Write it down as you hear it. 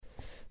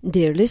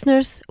Dear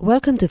listeners,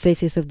 welcome to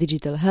Faces of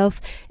Digital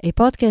Health, a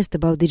podcast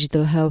about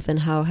digital health and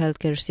how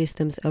healthcare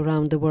systems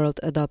around the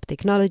world adopt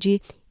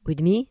technology, with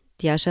me,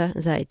 Tjasa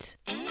Zaitz.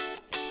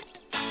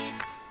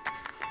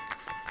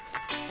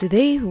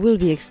 Today we'll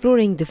be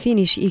exploring the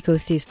Finnish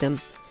ecosystem.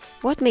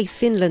 What makes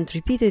Finland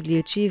repeatedly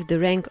achieve the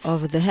rank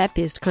of the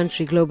happiest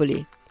country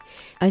globally?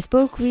 I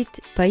spoke with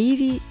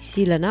Päivi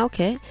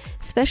Silanauke,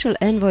 Special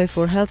Envoy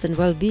for Health and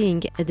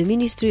Well-being at the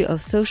Ministry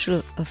of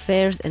Social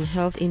Affairs and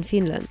Health in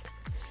Finland.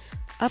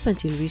 Up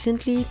until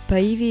recently,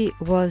 Päivi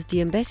was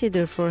the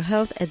Ambassador for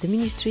Health at the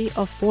Ministry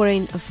of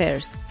Foreign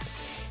Affairs.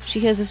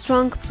 She has a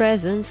strong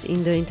presence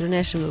in the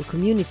international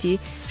community.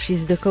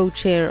 She's the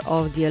co-chair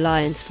of the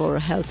Alliance for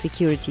Health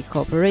Security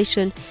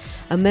Cooperation,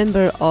 a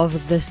member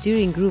of the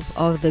steering group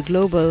of the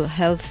Global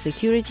Health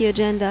Security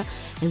Agenda,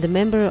 and a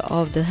member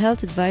of the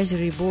Health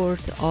Advisory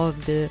Board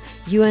of the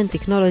UN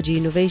Technology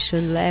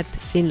Innovation Lab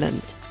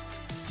Finland.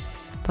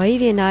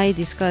 Päivi and I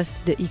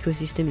discussed the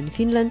ecosystem in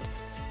Finland,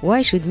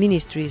 why should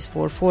ministries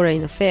for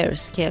foreign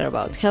affairs care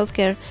about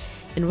healthcare,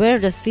 and where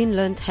does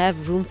Finland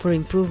have room for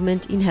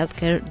improvement in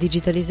healthcare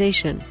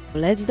digitalization?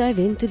 Let's dive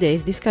in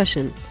today's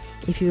discussion.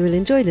 If you will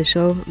enjoy the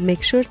show,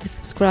 make sure to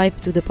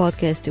subscribe to the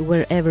podcast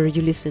wherever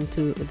you listen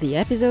to the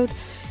episode,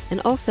 and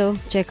also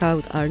check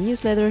out our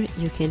newsletter.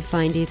 You can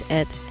find it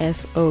at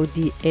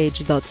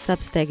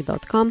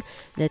fodh.substack.com.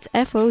 That's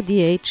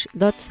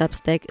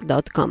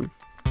fodh.substack.com.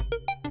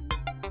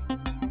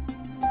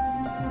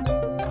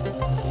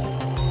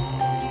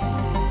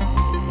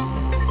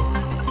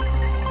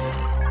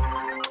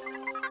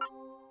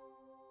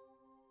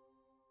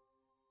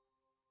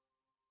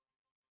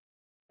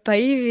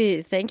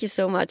 Päivi, thank you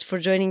so much for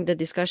joining the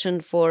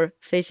discussion for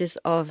Faces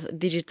of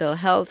Digital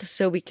Health,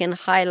 so we can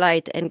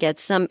highlight and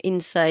get some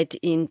insight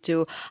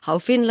into how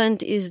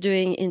Finland is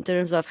doing in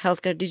terms of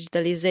healthcare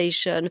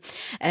digitalization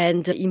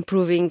and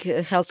improving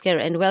healthcare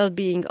and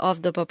well-being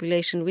of the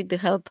population with the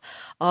help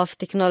of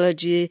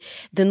technology.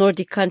 The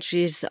Nordic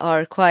countries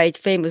are quite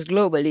famous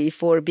globally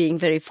for being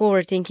very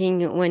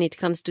forward-thinking when it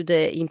comes to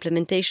the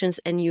implementations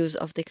and use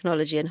of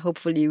technology, and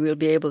hopefully we'll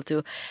be able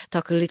to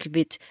talk a little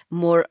bit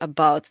more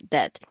about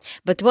that.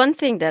 But one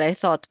thing that I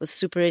thought was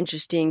super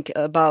interesting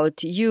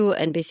about you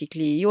and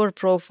basically your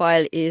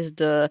profile is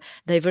the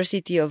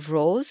diversity of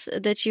roles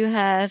that you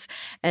have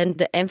and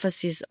the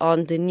emphasis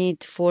on the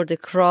need for the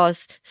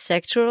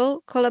cross-sectoral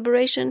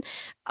collaboration.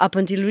 Up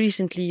until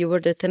recently, you were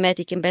the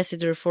thematic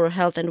ambassador for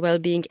health and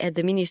well-being at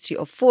the Ministry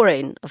of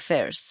Foreign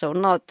Affairs. So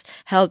not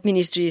health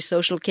ministry,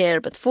 social care,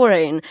 but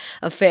foreign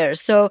affairs.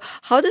 So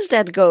how does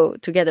that go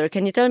together?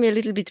 Can you tell me a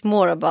little bit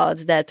more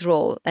about that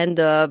role and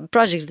the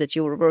projects that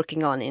you were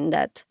working on in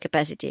that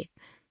capacity?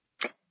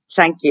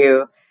 Thank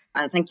you.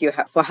 And thank you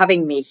for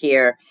having me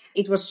here.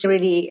 It was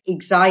really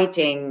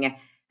exciting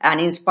and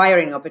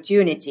inspiring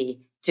opportunity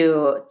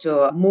to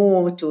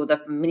move to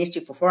the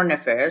Ministry for Foreign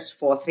Affairs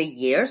for 3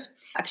 years.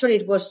 Actually,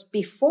 it was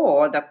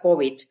before the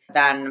COVID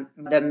than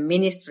the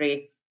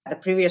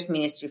previous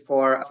Ministry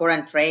for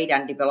Foreign Trade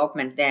and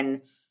Development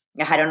then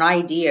had an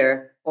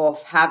idea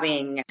of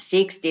having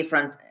 6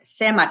 different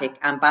thematic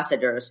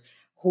ambassadors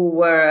who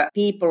were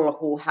people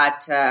who had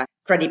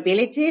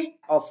credibility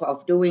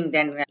of doing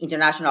then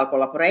international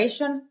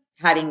collaboration,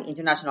 having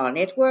international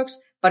networks,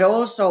 but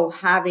also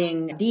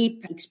having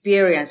deep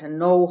experience and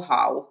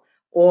know-how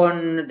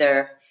on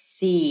the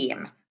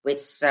theme,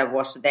 which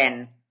was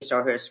then his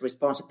or her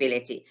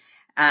responsibility.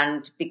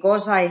 And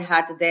because I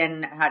had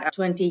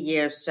 20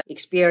 years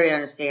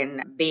experience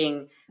in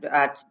being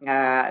at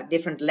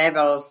different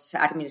levels,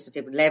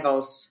 administrative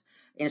levels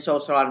in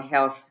social and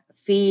health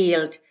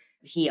field,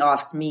 he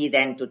asked me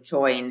then to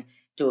join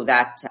to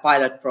that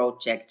pilot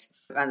project.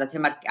 And the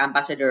thematic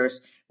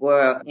ambassadors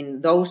were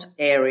in those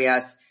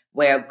areas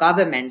where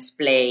governments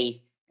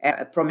play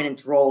a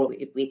prominent role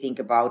if we think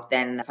about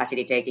then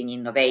facilitating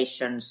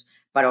innovations,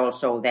 but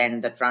also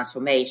then the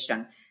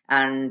transformation.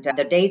 And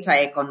the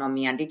data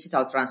economy and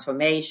digital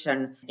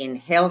transformation in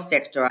health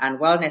sector and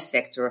wellness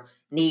sector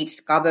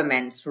needs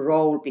government's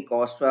role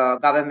because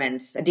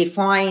governments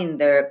define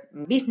the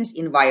business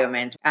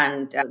environment.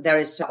 And there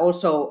is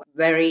also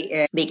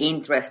very big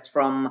interest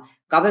from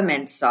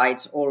government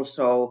sides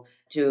also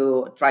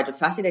to try to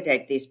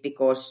facilitate this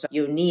because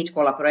you need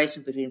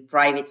collaboration between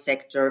private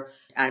sector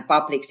and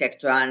public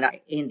sector. And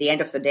in the end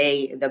of the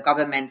day, the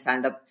governments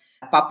and the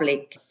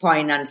public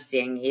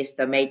financing is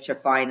the major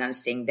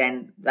financing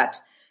then that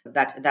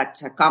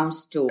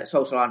comes to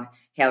social and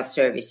health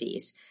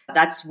services.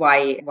 That's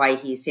why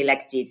he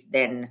selected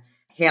then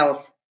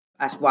health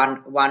as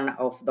one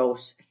of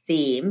those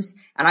themes.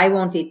 And I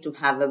wanted to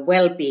have a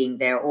well-being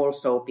there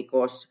also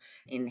because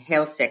in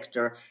health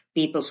sector,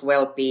 people's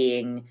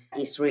well-being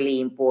is really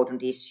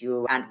important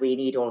issue, and we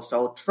need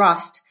also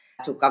trust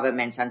to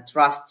governments and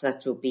trust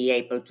to be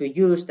able to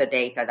use the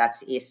data that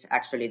is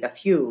actually the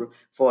fuel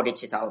for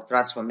digital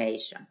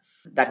transformation.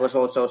 That was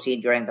also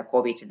seen during the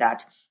COVID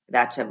that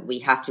we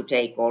have to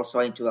take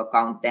also into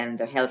account then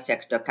the health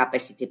sector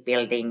capacity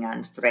building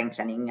and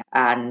strengthening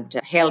and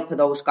help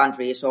those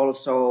countries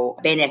also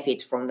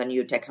benefit from the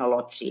new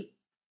technology.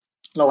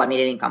 low and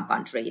middle income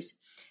countries.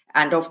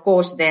 And of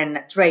course,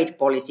 then trade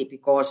policy,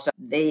 because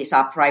these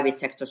are private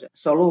sector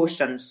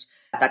solutions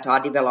that are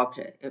developed.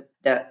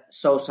 The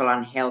social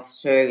and health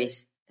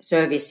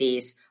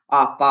services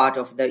are part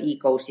of the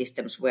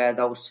ecosystems where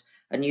those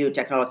new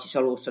technology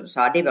solutions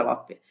are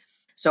developed.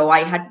 So I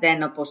had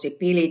then a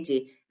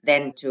possibility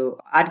then to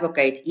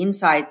advocate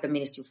inside the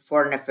Ministry of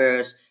Foreign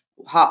Affairs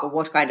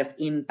what kind of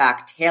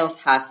impact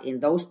health has in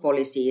those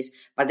policies,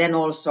 but then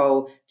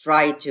also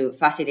try to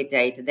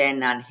facilitate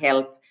then and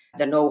help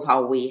the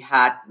know-how we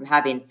have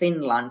in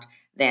Finland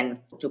then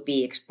to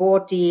be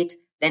exported,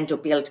 then to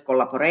build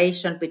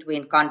collaboration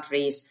between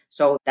countries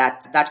so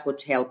that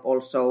could help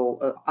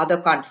also other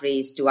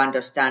countries to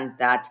understand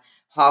that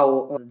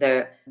how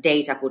the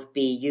data could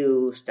be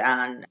used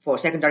and for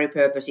secondary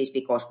purposes,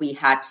 because we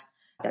had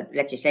the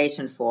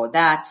legislation for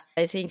that.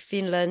 I think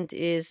Finland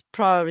is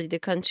probably the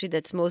country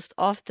that's most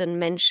often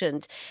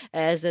mentioned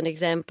as an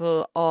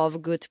example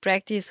of good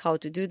practice, how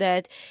to do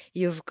that.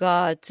 You've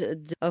got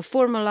a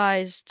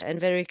formalized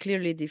and very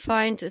clearly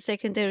defined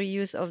secondary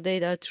use of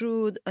data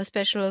through a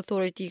special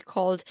authority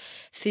called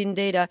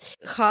FinData.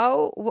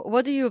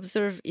 What do you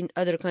observe in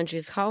other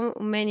countries? How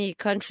many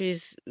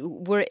countries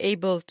were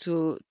able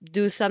to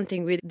do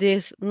something with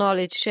this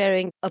knowledge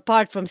sharing,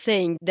 apart from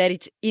saying that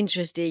it's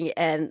interesting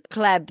and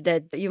glad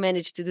that you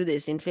managed to do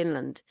this in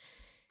Finland?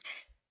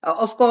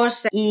 Of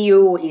course,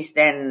 EU is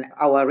then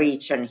our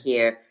region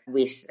here,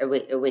 which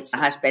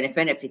has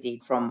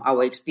benefited from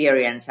our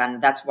experience,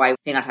 and that's why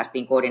Finland has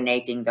been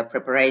coordinating the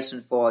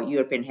preparation for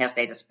European Health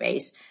Data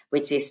Space,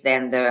 which is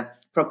then the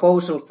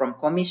proposal from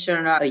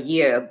Commission a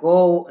year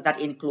ago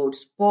that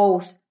includes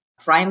both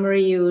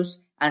primary use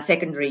and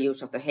secondary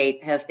use of the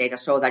health data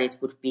so that it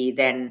could be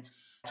then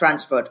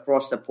transferred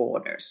across the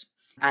borders.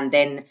 And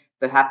then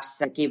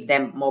perhaps give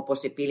them more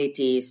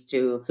possibilities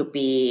to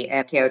be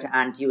cared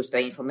and use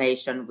the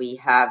information we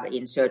have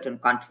in certain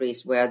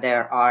countries where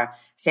there are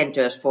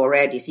centers for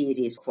rare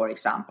diseases, for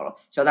example.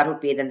 So that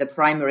would be then the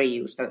primary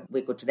use that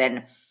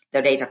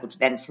the data could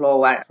then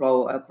flow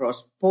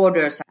across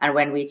borders. And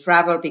when we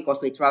travel,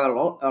 because we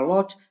travel a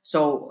lot,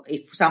 so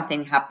if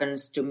something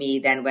happens to me,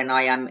 then when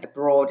I am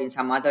abroad in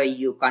some other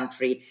EU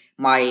country,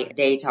 my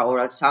data or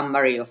a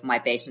summary of my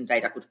patient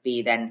data could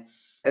be then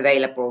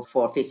available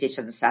for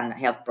physicians and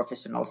health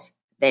professionals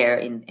there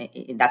in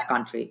that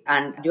country.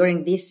 And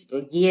during this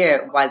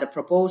year, while the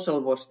proposal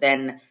was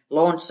then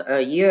launched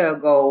a year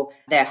ago,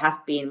 there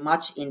have been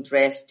much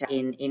interest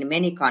in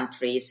many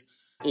countries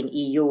in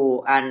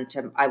EU, and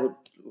I would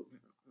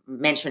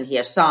mention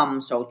here some.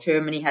 So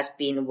Germany has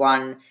been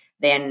one,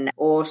 then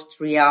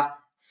Austria,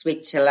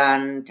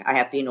 Switzerland, I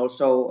have been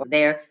also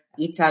there.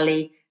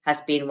 Italy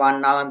has been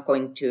one. Now I'm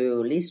going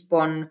to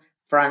Lisbon.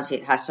 France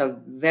has a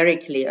very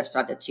clear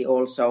strategy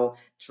also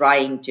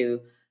trying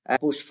to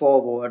push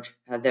forward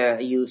the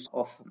use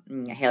of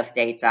health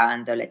data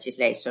and the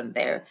legislation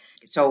there.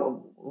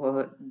 So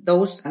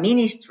those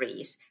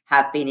ministries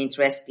have been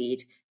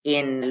interested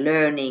in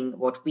learning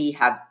what we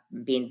have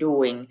been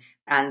doing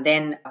and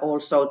then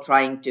also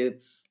trying to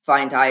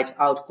find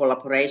out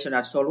collaboration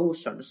and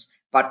solutions.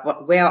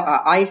 But where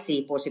I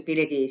see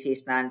possibilities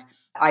is that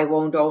I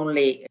won't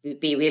only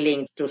be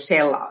willing to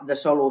sell the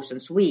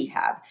solutions we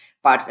have,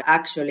 but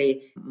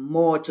actually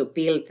more to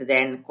build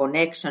then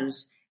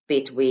connections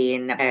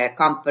between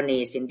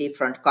companies in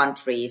different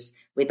countries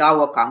with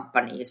our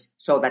companies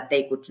so that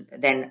they could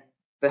then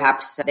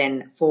perhaps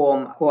then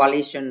form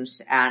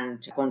coalitions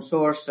and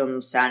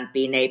consortiums and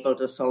being able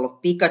to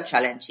solve bigger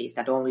challenges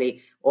than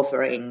only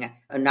offering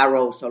a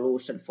narrow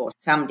solution for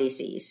some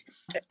disease.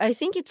 I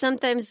think it's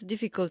sometimes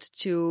difficult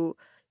to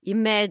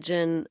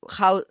imagine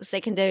how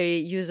secondary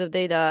use of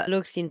data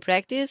looks in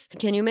practice.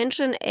 Can you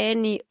mention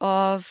any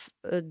of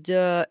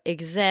the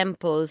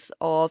examples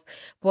of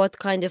what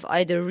kind of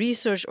either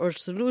research or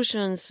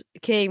solutions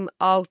came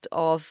out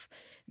of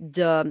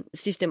the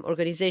system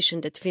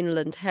organization that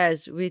Finland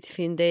has with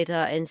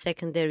FinData and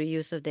secondary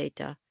use of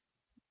data?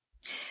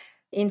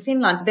 In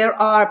Finland, there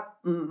are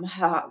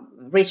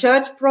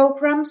research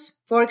programs,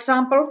 for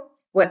example,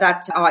 where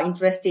that are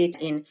interested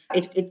in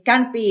it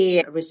can be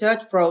a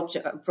research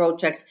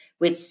project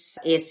which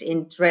is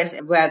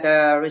where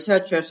the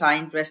researchers are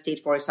interested,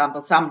 for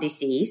example, some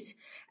disease,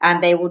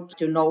 and they would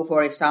to know,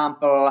 for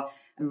example,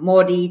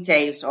 more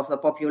details of the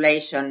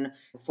population,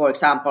 for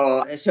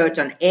example, a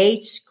certain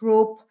age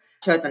group,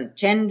 certain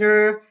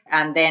gender,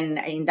 and then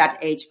in that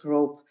age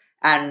group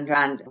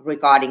and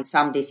regarding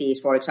some disease,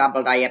 for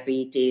example,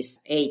 diabetes,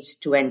 age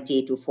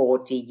 20 to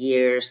 40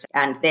 years,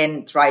 and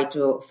then try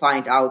to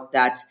find out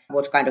that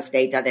what kind of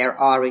data there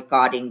are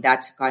regarding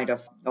that kind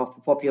of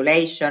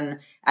population.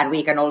 And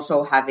we can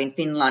also have in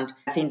Finland,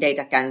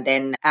 FinData can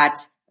then add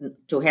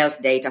to health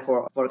data,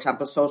 for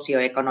example,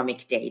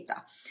 socioeconomic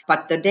data.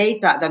 But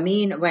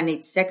when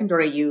it's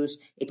secondary use,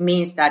 it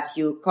means that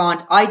you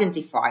can't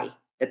identify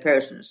the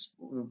persons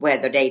where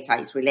the data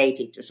is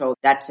related to. So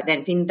that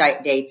then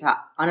FinData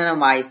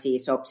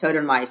anonymizes or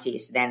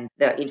pseudonymizes then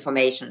the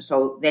information.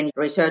 So then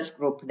research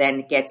group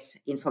then gets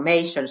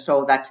information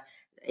so that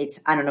it's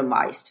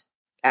anonymized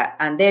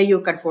And there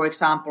you can, for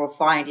example,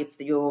 find if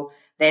you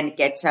then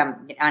get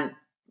and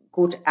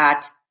could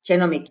add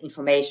genomic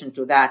information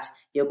to that,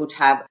 you could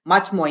have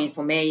much more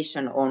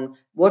information on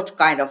what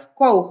kind of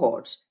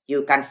cohorts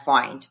you can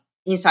find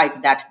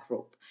inside that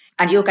group.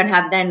 And you can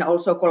have then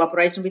also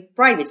collaboration with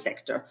private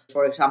sector,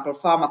 for example,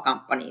 pharma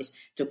companies,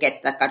 to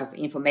get that kind of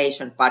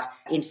information. But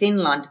in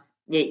Finland,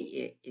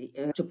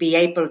 to be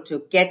able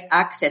to get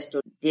access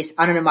to this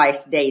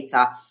anonymized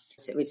data,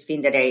 which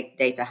FinData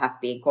data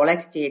have been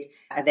collected,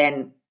 and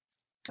then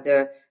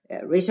the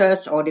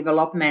research or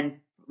development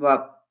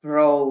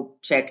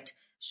project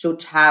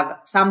should have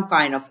some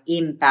kind of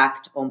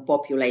impact on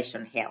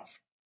population health.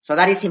 So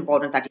that is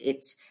important, that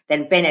it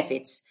then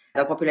benefits,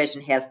 the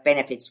population health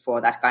benefits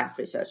for that kind of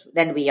research.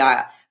 Then we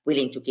are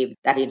willing to give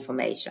that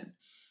information.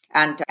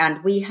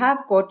 And we have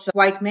got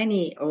quite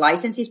many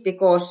licenses,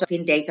 because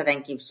FinData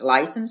then gives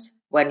license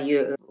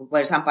when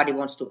somebody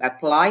wants to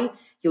apply.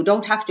 You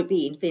don't have to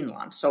be in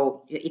Finland.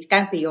 So it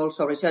can be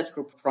also a research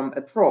group from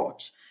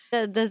abroad.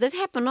 Does that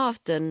happen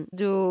often?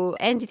 Do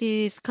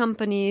entities,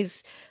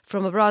 companies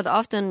from abroad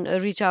often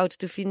reach out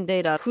to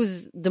FinData?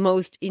 Who's the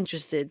most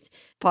interested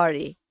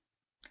party?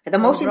 The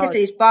most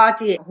interested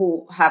party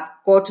who have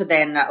got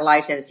then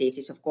licenses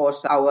is, of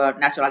course, our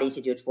National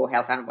Institute for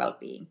Health and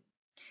Wellbeing.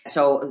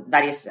 So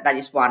that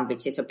is one,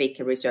 which is a big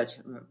research,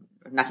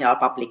 National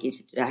Public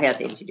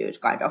Health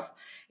Institute kind of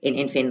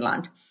in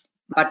Finland.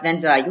 But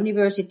then there are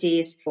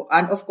universities,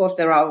 and of course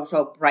there are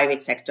also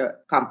private sector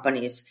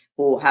companies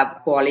who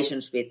have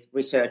coalitions with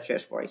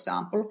researchers, for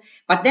example.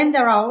 But then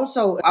there are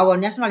also our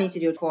National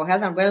Institute for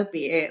Health and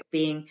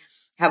Wellbeing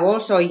have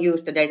also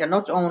used the data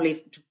not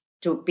only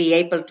to be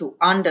able to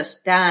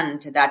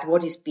understand that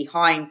what is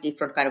behind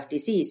different kind of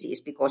diseases,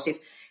 because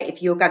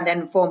if you can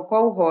then form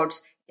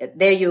cohorts,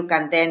 there you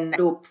can then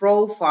do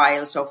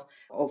profiles of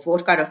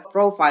what kind of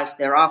profiles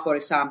there are, for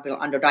example,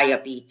 under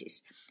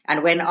diabetes.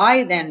 And when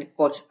I then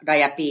got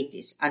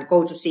diabetes and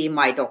go to see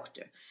my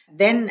doctor,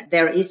 then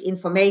there is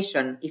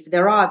information if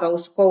there are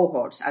those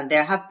cohorts, and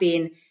there have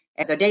been,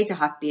 the data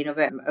have been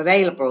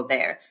available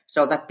there,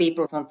 so that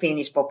people from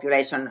Finnish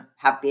population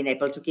have been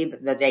able to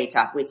give the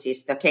data, which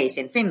is the case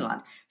in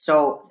Finland.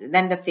 So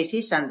then the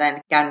physician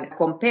then can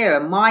compare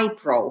my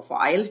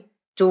profile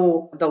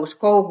to those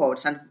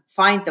cohorts and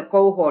find the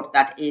cohort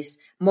that is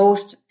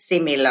most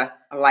similar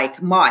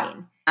like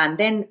mine, and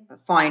then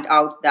find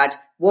out that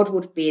what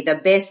would be the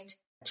best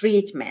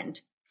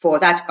treatment for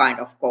that kind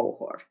of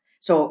cohort.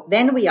 So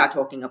then we are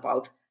talking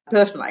about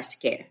personalized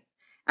care.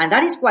 And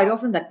that is quite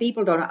often that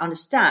people don't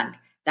understand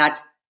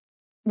that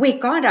we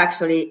can't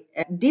actually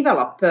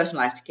develop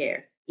personalized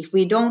care if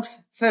we don't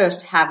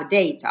first have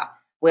data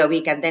where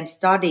we can then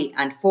study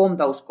and form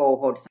those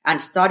cohorts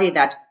and study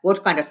that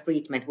what kind of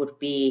treatment would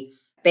be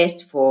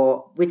best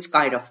for which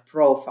kind of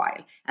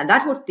profile. And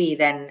that would be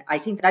then, I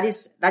think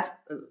that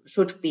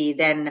should be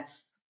then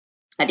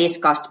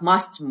discussed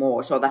much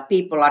more, so that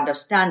people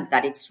understand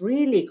that it's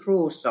really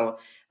crucial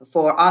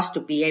for us to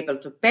be able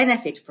to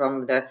benefit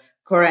from the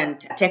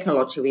current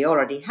technology we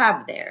already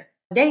have there.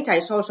 Data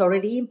is also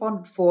really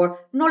important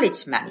for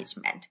knowledge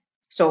management.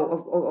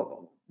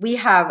 So we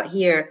have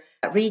here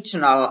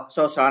regional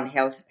social and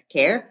health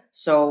care.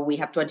 So we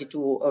have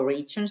 22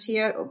 regions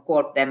here,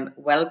 called them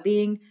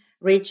well-being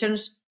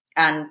regions.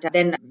 And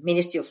then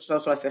Ministry of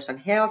Social Affairs and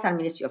Health and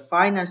Ministry of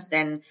Finance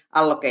then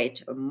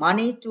allocate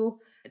money to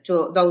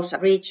those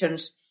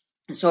regions.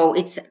 So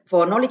it's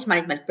for knowledge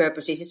management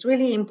purposes, it's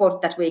really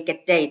important that we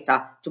get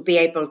data to be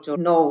able to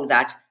know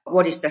that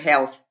what is the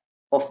health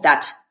of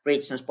that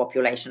region's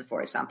population,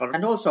 for example,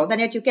 and also then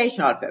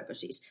educational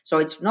purposes. So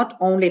it's not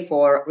only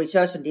for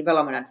research and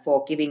development and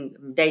for giving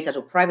data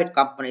to private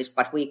companies,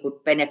 but we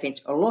could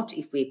benefit a lot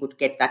if we could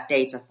get that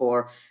data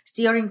for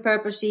steering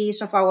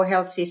purposes of our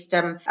health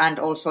system and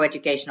also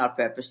educational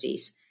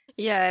purposes.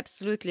 Yeah,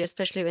 absolutely,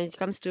 especially when it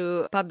comes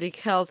to public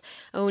health.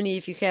 Only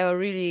if you have a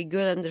really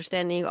good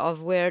understanding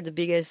of where the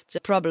biggest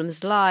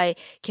problems lie,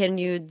 can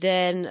you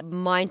then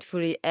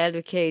mindfully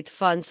allocate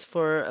funds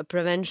for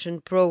prevention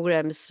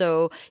programs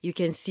so you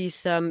can see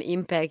some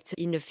impact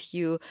in a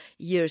few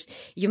years.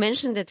 You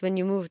mentioned that when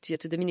you moved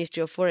to the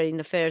Ministry of Foreign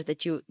Affairs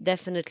that you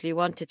definitely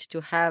wanted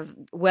to have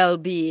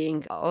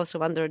well-being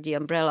also under the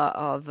umbrella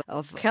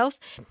of health.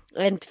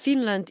 And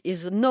Finland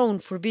is known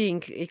for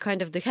being a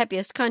kind of the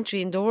happiest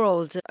country in the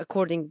world,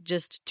 according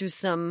just to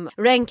some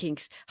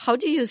rankings. How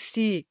do you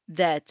see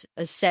that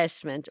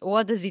assessment?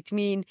 What does it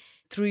mean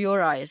through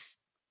your eyes?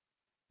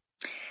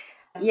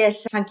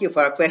 Yes, thank you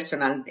for a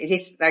question. And it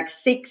is like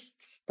 6th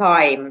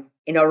time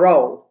in a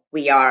row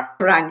we are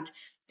ranked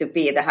to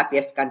be the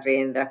happiest country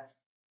in the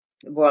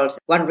world.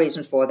 One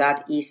reason for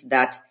that is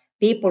that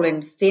people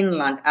in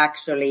Finland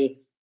actually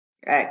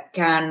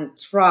can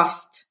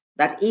trust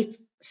that if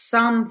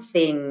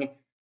something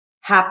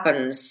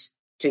happens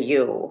to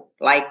you,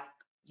 like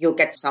you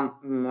get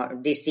some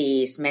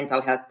disease,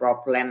 mental health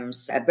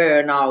problems, a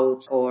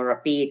burnout,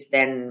 or be it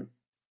then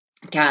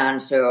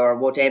cancer or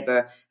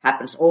whatever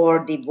happens,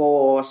 or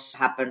divorce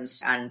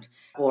happens,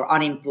 or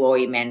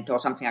unemployment or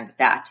something like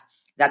that,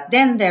 that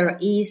then there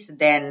is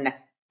then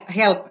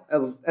help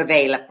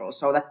available,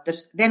 so that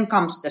then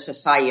comes the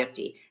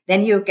society.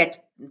 Then you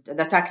get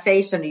the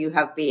taxation. You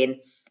have been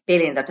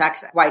paying the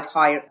quite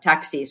high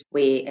taxes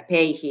we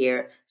pay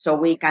here, so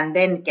we can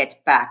then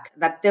get back.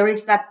 That there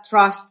is that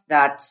trust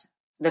that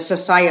the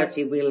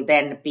society will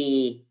then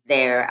be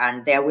there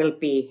and there will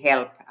be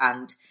help,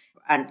 and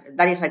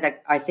that is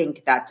I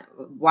think that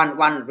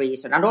one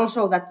reason, and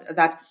also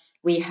that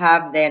we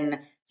have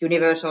then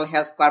universal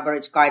health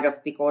coverage kind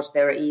of, because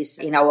there is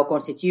in our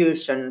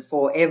constitution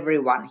for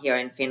everyone here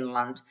in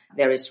Finland,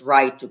 there is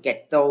right to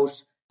get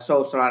those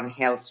social and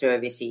health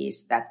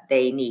services that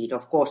they need.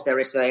 Of course, there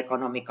is the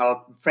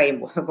economical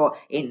framework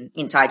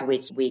inside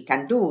which we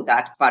can do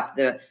that, but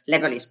the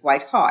level is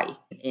quite high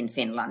in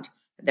Finland,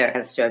 the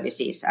health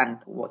services and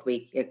what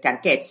we can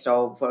get.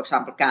 So, for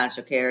example,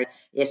 cancer care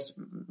is,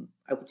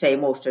 I would say,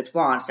 most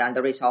advanced, and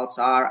the results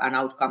and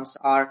outcomes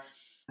are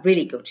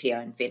really good here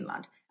in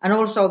Finland. And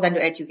also then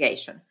the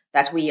education,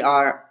 that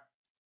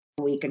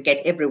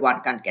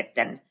everyone can get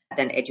then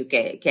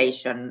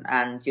education,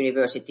 and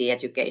university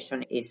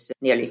education is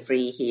nearly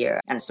free here.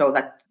 And so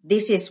that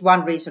this is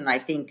one reason I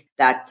think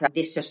that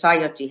this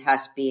society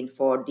has been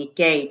for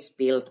decades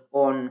built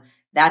on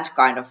that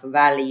kind of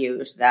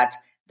values, that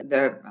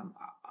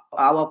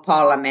our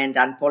parliament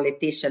and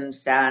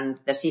politicians and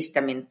the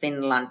system in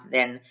Finland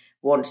then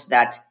wants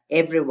that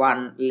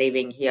everyone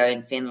living here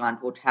in Finland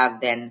would have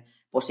then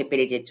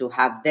possibility to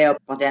have their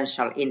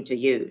potential into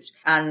use.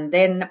 And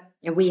then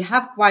we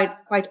have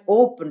quite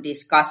open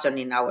discussion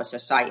in our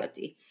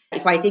society.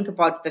 If I think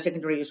about the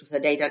secondary use of the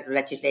data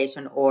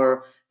legislation,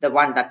 or the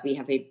one that we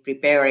have been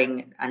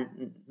preparing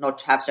and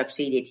not have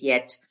succeeded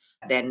yet,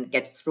 then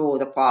get through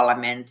the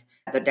parliament,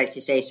 the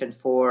legislation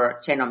for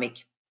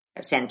genomic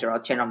center or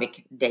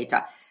genomic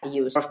data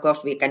use. Of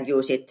course, we can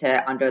use it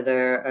under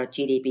the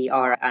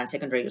GDPR and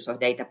secondary use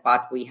of data,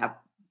 but we have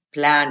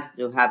planned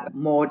to have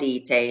more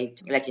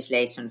detailed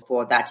legislation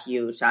for that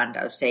use and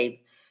a safe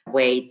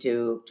way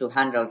to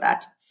handle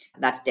that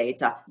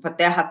data. But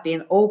there have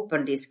been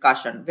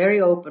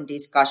very open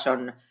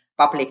discussion,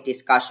 public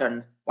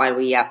discussion while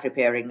we are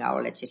preparing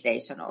our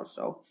legislation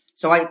also.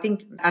 So I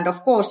think, and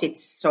of course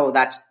it's so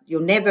that you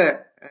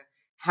never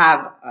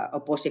have a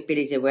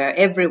possibility where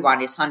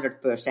everyone is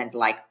 100%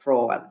 like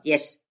pro.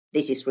 Yes,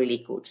 this is really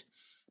good.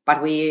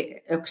 But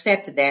we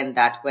accept then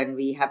that when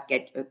we have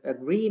get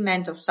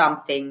agreement of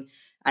something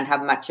and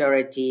have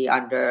maturity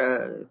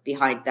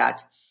behind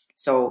that,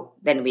 so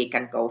then we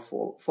can go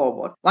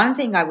forward. One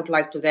thing I would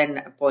like to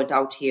then point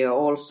out here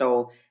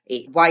also,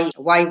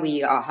 why we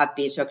have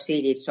been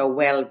succeeded so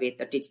well with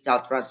the digital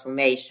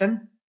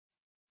transformation.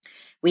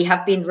 We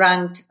have been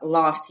ranked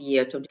last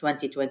year to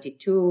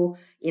 2022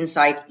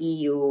 inside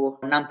EU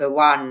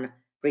 #1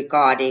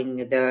 regarding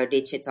the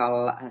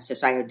digital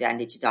society and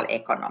digital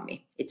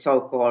economy. It's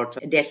so-called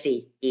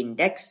DESI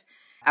index.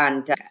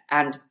 And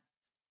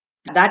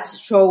that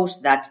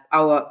shows that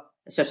our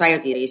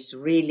society is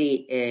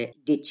really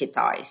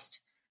digitized,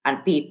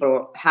 and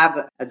people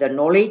have the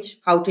knowledge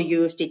how to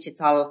use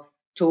digital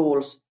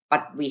tools,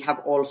 but we have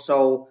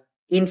also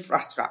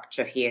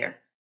infrastructure here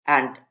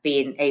and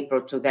being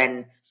able to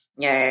then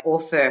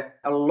offer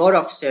a lot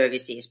of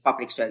services,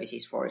 public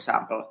services, for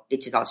example,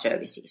 digital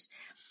services.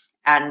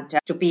 And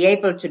to be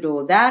able to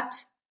do that,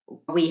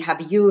 we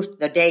have used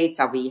the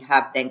data we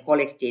have then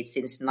collected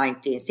since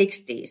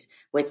 1960s,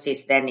 which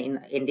is then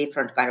in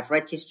different kind of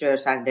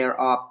registers, and there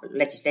are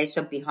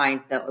legislation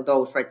behind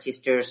those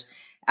registers,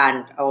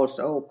 and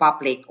also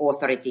public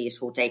authorities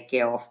who take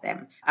care of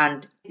them.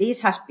 And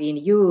this has been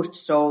used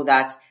so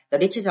that the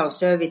digital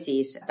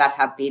services that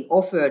have been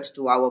offered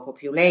to our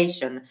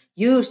population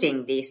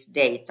using this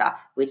data,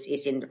 which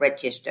is in the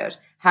registers,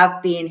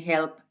 have been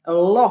helped a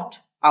lot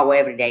our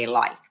everyday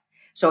life.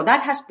 So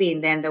that has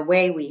been then the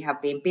way we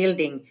have been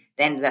building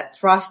then the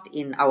trust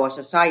in our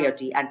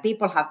society, and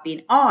people have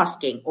been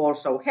asking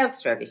also health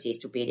services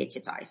to be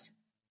digitized.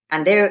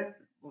 And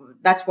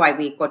that's why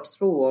we got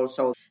through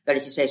also the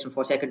legislation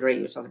for secondary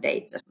use of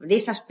data.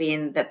 This has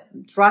been the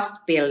trust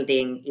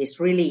building is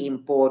really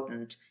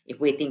important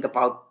if we think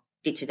about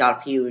digital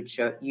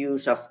future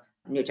use of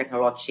new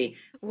technology.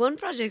 One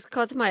project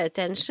caught my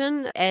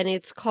attention, and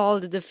it's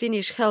called the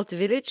Finnish Health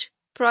Village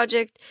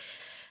project.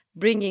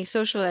 Bringing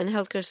social and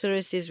healthcare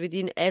services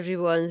within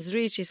everyone's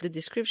reach is the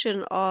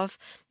description of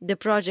the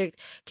project.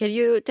 Can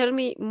you tell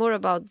me more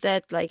about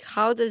that? Like,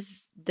 how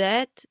does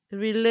that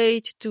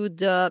relate to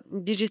the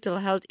digital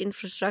health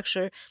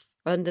infrastructure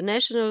on the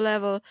national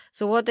level?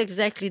 So what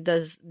exactly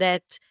does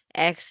that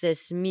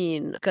access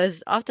mean?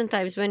 Because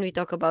oftentimes when we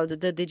talk about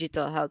the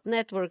digital health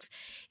networks,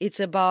 it's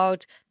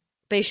about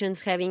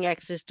patients having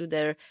access to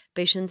their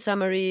patient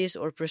summaries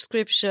or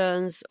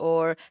prescriptions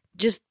or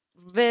just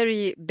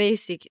very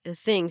basic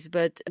things,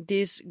 but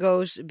this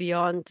goes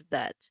beyond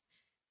that.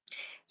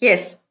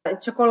 Yes,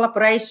 it's a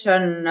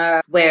collaboration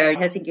where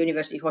Helsinki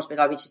University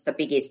Hospital, which is the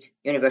biggest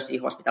university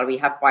hospital, we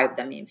have 5 of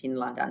them in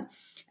Finland,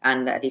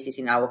 and this is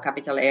in our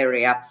capital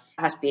area,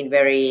 has been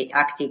very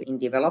active in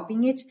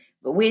developing it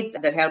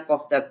with the help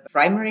of the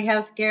primary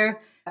healthcare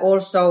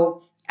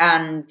also,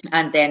 and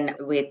then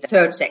with the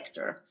third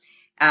sector.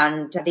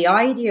 And the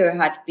idea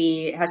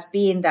has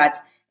been that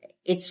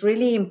it's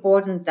really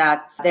important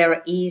that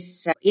there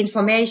is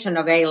information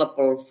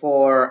available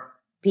for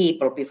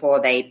people before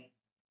they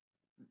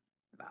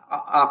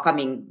are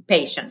coming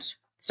patients,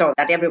 so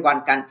that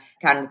everyone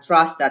can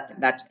trust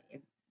that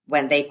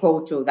when they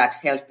go to that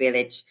health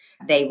village,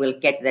 they will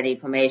get that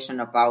information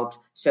about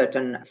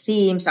certain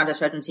themes. Under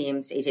certain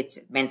themes, is it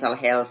mental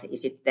health?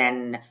 Is it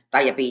then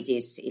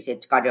diabetes? Is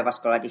it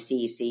cardiovascular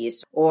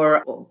diseases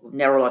or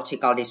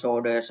neurological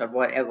disorders or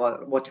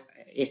whatever, what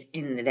is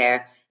in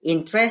their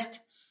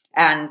interest?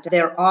 And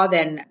there are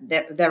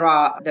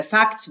the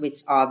facts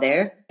which are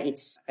there.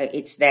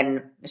 It's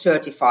then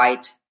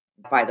certified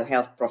by the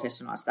health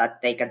professionals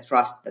that they can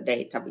trust the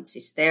data which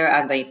is there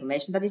and the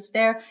information that is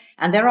there.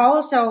 And there are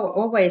also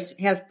always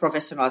health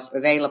professionals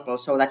available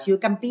so that you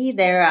can be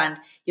there and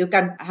you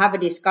can have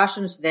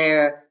discussions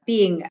there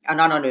being an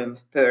anonymous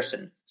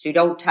person. So you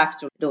don't have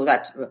to do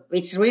that.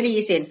 It's really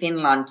easy in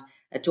Finland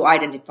to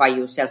identify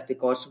yourself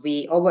because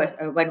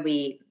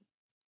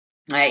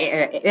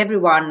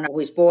everyone who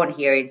is born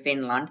here in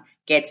Finland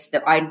gets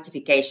the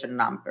identification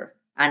number.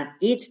 And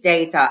each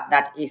data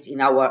that is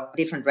in our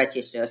different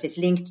registers is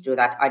linked to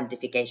that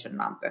identification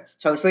number.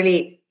 So it's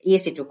really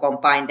easy to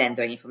combine then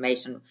the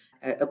information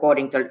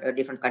according to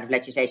different kind of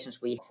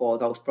legislations we have for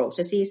those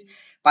processes.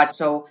 But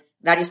so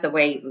that is the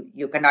way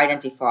you can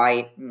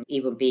identify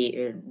even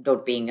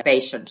don't being a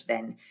patient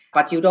then.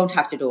 But you don't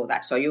have to do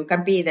that. So you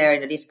can be there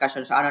in the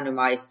discussions,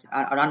 anonymized,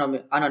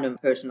 anonymous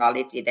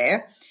personality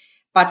there.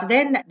 But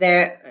then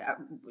there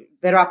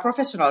are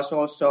professionals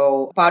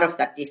also part of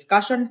that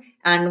discussion.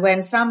 And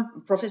when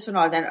some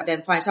professional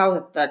then finds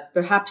out that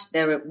perhaps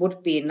there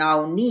would be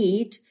now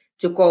need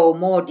to go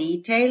more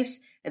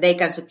details, they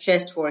can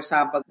suggest, for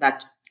example,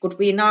 that could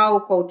we now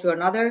go to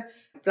another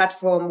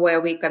platform where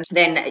we can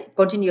then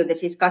continue the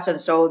discussion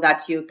so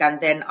that you can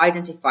then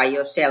identify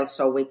yourself,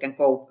 so we can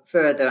go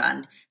further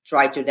and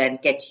try to then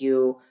get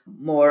you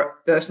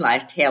more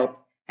personalized help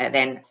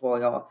then for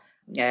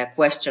your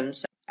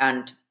questions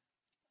and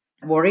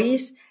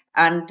worries.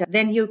 And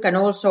then you can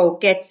also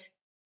get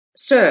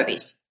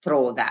service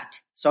through that.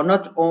 So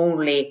not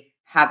only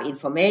have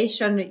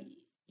information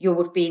you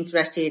would be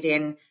interested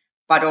in,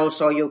 but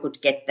also you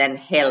could get then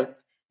help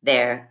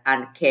there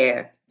and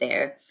care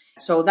there.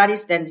 So that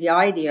is then the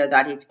idea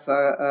that it's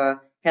for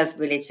a health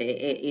village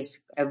is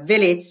a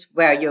village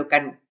where you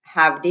can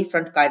have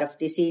different kind of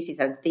diseases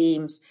and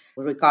themes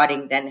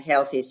regarding then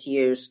health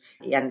issues,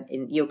 and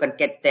you can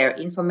get their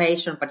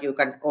information, but you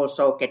can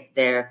also get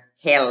their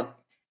help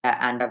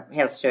and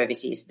health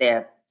services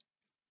there.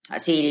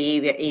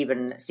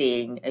 Even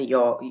seeing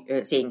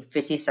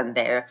physician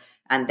there,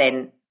 and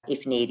then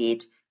if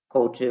needed,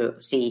 go to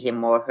see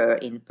him or her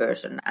in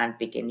person and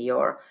begin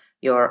your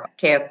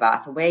care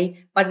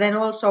pathway. But then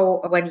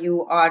also when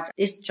you are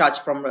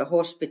discharged from the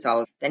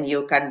hospital, then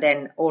you can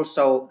then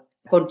also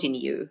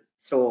continue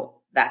through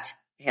that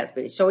health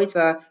village. So it's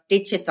a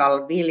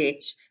digital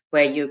village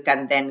where you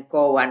can then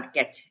go and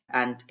get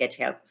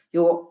help.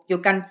 You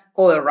can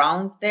go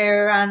around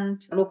there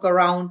and look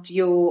around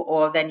you,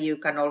 or then you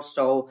can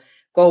also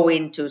go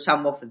into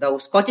some of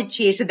those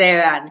cottages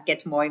there and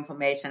get more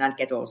information and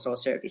get also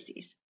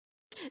services.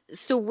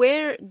 So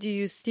where do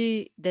you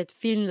see that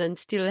Finland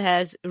still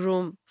has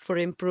room for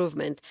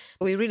improvement?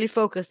 We really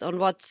focused on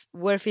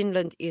where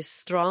Finland is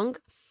strong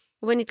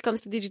when it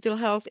comes to digital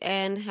health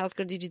and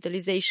healthcare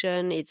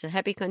digitalization. It's a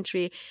happy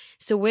country.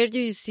 So where do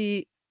you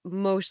see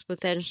most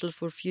potential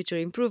for future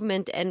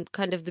improvement and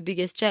kind of the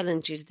biggest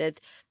challenges that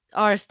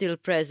are still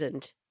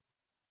present?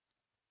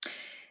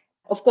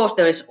 Of course,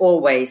 there is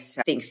always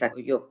things that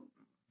you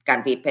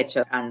can be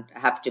better and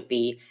have to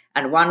be.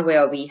 And one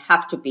where we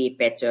have to be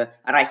better,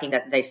 and I think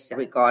that this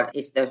regard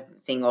is the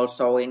thing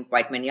also in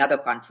quite many other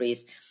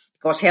countries,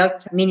 because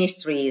health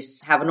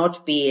ministries have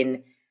not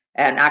been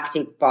an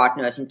active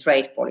partners in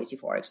trade policy,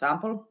 for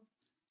example.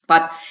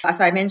 But as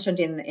I mentioned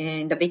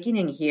in the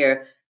beginning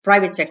here,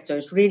 private sector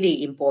is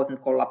really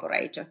important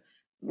collaborator,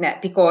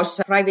 because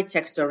private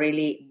sector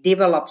really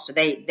develops,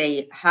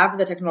 they have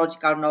the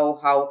technological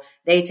know-how,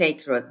 they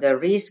take the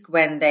risk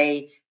when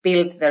they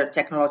build the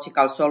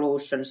technological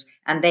solutions,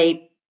 and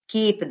they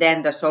keep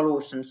then the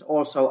solutions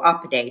also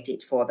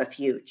updated for the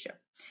future.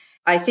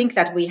 I think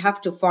that we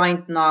have to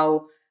find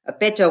now a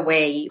better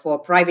way for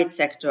private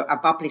sector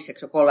and public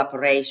sector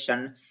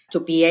collaboration to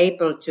be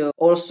able to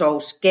also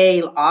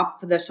scale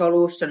up the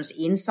solutions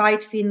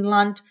inside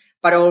Finland,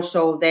 but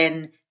also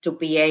then to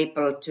be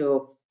able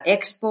to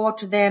export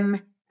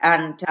them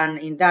and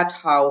in that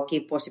how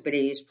give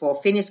possibilities for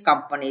Finnish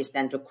companies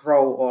then to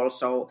grow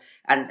also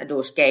and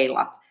do scale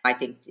up. I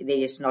think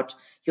this is not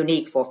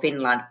unique for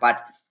Finland,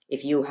 but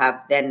if you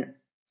have then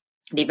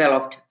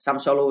developed some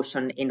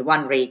solution in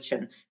one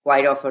region,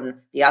 quite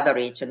often the other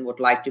region would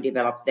like to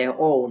develop their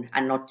own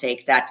and not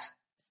take that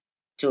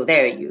to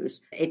their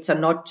use. It's a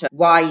not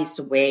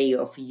wise way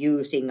of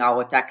using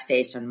our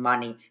taxation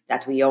money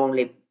that we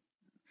only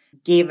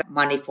give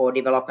money for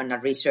development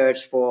and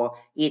research for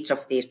each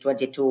of these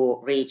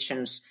 22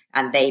 regions,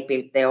 and they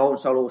built their own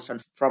solution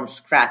from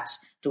scratch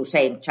to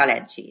same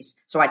challenges.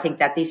 So I think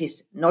that this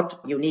is not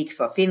unique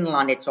for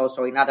Finland. It's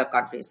also in other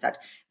countries that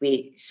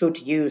we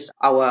should use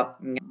our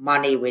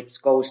money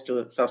which goes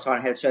to social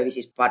and health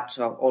services, but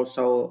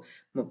also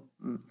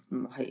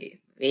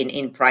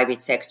in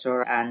private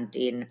sector and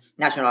in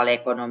national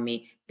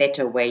economy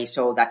better way,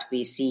 so that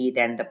we see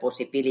then the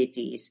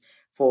possibilities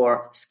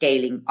for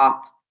scaling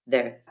up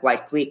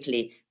quite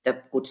quickly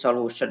the good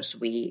solutions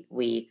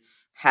we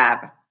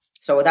have.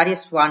 So that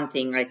is one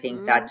thing I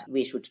think that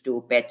we should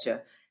do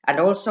better. And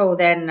also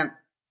then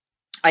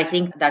I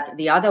think that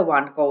the other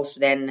one goes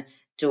then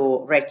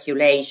to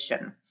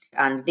regulation.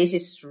 And this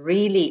is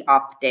really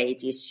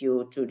update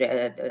issue to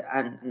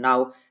and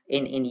now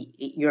in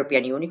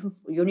European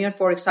Union,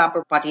 for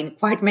example, but in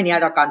quite many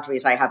other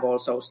countries I have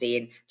also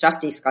seen,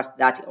 just discussed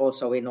that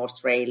also in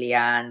Australia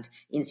and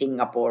in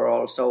Singapore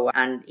also.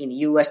 And in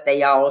US,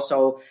 they are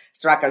also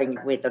struggling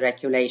with the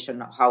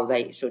regulation, how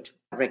they should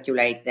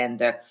regulate then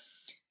the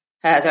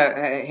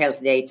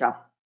health data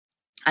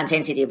and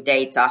sensitive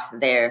data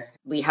there.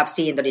 We have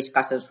seen the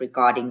discussions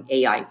regarding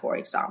AI, for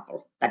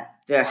example, that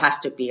there has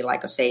to be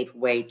like a safe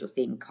way to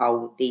think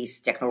how these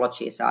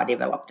technologies are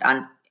developed,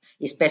 and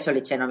especially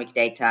genomic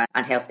data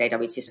and health data,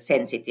 which is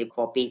sensitive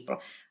for people.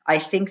 I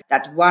think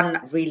that one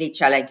really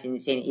challenging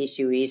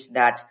issue is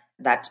that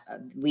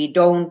we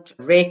don't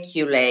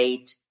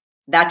regulate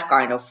that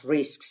kind of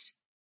risks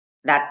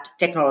that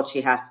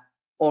technology have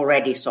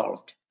already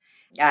solved.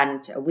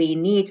 And we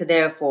need,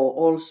 therefore,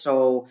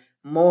 also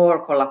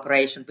more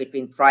collaboration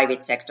between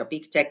private sector,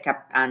 big tech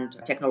and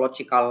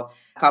technological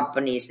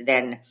companies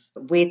then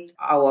with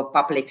our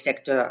public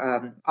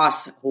sector,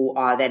 us who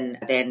are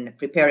then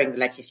preparing the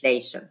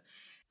legislation,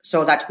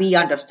 so that we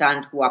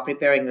understand who are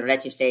preparing the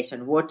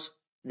legislation what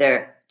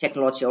the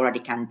technology already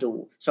can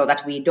do, so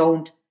that we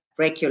don't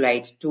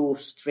regulate too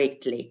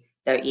strictly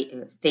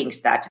the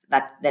things that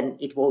then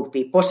it won't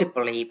be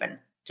possible even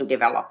to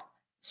develop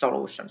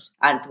solutions.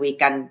 And we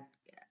can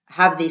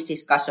have these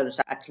discussions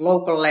at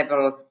local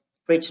level,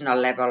 regional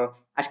level,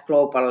 at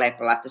global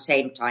level at the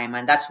same time.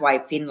 And that's why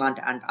Finland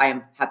and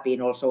I have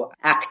been also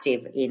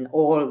active in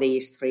all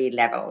these three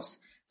levels,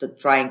 to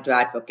trying to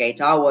advocate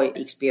our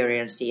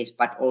experiences,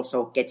 but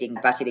also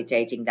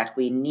facilitating that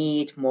we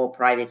need more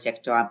private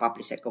sector and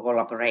public sector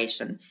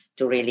collaboration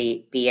to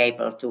really be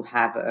able to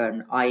have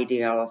an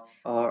ideal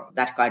or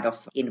that kind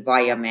of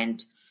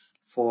environment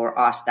for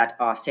us that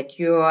are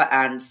secure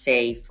and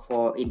safe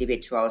for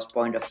individuals'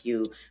 point of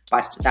view,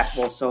 but that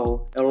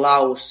also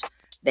allows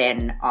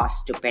then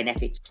us to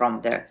benefit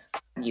from the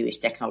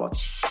newest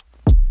technology.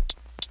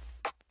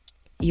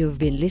 You've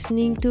been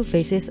listening to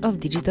Faces of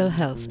Digital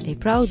Health, a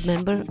proud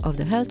member of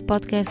the Health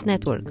Podcast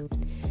Network.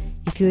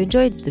 If you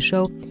enjoyed the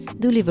show,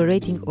 do leave a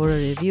rating or a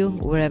review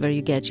wherever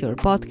you get your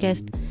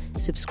podcast,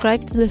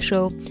 subscribe to the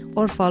show,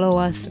 or follow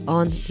us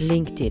on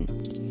LinkedIn.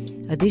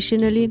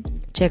 Additionally,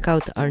 check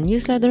out our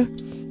newsletter.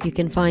 You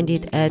can find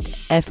it at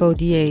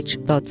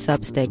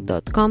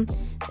fodh.substack.com.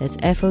 That's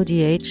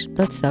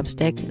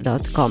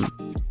fodh.substack.com.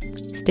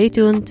 Stay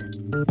tuned.